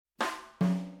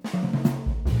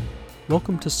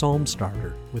Welcome to Psalm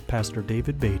Starter with Pastor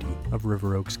David Beatty of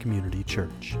River Oaks Community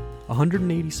Church.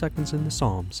 180 seconds in the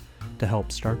Psalms to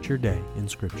help start your day in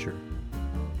Scripture.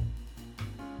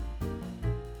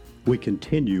 We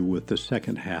continue with the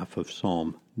second half of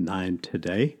Psalm 9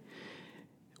 today.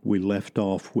 We left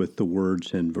off with the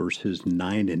words in verses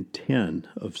 9 and 10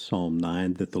 of Psalm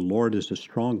 9 that the Lord is a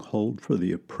stronghold for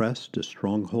the oppressed, a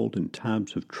stronghold in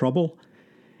times of trouble.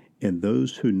 And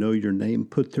those who know your name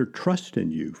put their trust in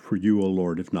you, for you, O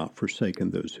Lord, have not forsaken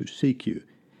those who seek you.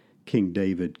 King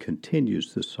David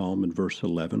continues the psalm in verse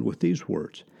 11 with these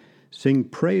words, Sing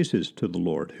praises to the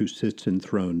Lord who sits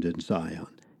enthroned in Zion.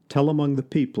 Tell among the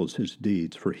peoples his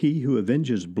deeds, for he who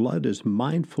avenges blood is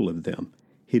mindful of them.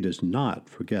 He does not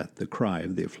forget the cry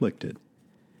of the afflicted.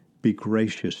 Be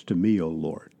gracious to me, O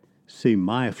Lord. See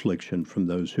my affliction from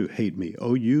those who hate me.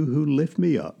 O you who lift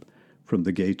me up from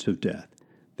the gates of death,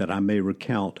 that I may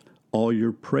recount all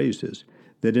your praises,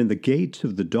 that in the gates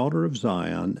of the daughter of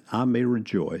Zion I may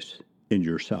rejoice in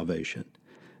your salvation.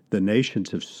 The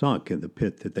nations have sunk in the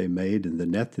pit that they made, and the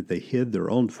net that they hid, their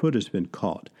own foot has been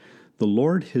caught. The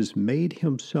Lord has made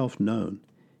himself known.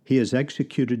 He has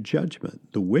executed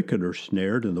judgment. The wicked are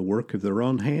snared in the work of their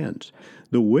own hands.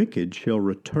 The wicked shall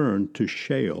return to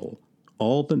Sheol,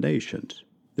 all the nations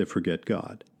that forget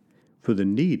God. For the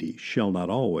needy shall not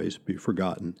always be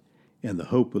forgotten, and the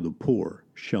hope of the poor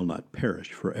shall not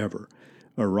perish forever.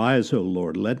 Arise, O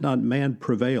Lord, let not man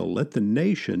prevail. Let the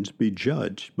nations be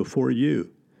judged before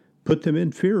you. Put them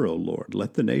in fear, O Lord.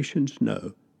 Let the nations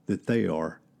know that they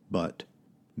are but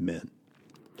men.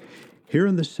 Here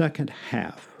in the second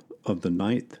half of the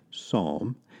 9th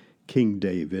Psalm, King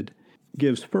David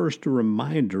gives first a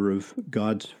reminder of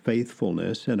God's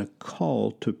faithfulness and a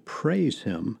call to praise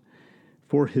him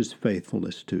for his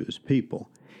faithfulness to his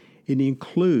people. And he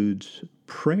includes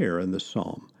prayer in the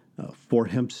psalm for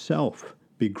himself.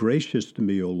 Be gracious to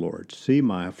me, O Lord. See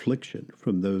my affliction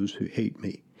from those who hate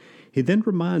me. He then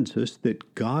reminds us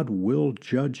that God will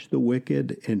judge the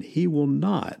wicked, and he will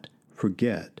not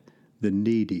forget the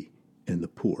needy and the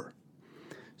poor.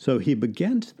 So he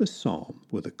begins the psalm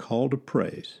with a call to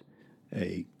praise,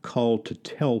 a call to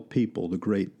tell people the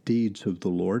great deeds of the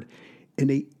Lord, and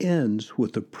he ends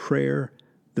with a prayer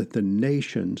that the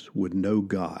nations would know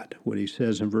God. When he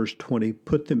says in verse 20,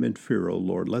 Put them in fear, O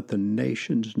Lord, let the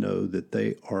nations know that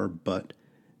they are but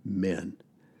men.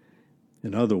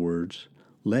 In other words,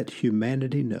 let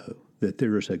humanity know that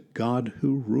there is a God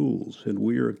who rules, and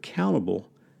we are accountable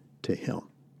to him.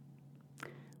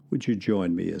 Would you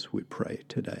join me as we pray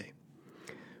today?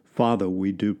 Father,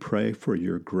 we do pray for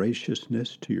your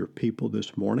graciousness to your people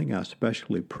this morning. I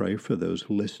especially pray for those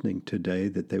listening today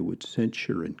that they would sense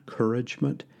your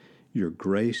encouragement, your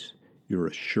grace, your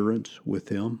assurance with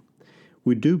them.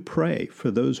 We do pray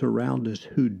for those around us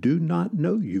who do not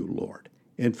know you, Lord,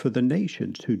 and for the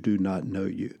nations who do not know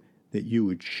you, that you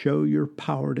would show your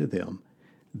power to them,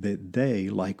 that they,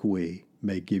 like we,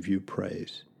 may give you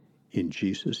praise. In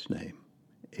Jesus' name,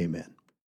 amen.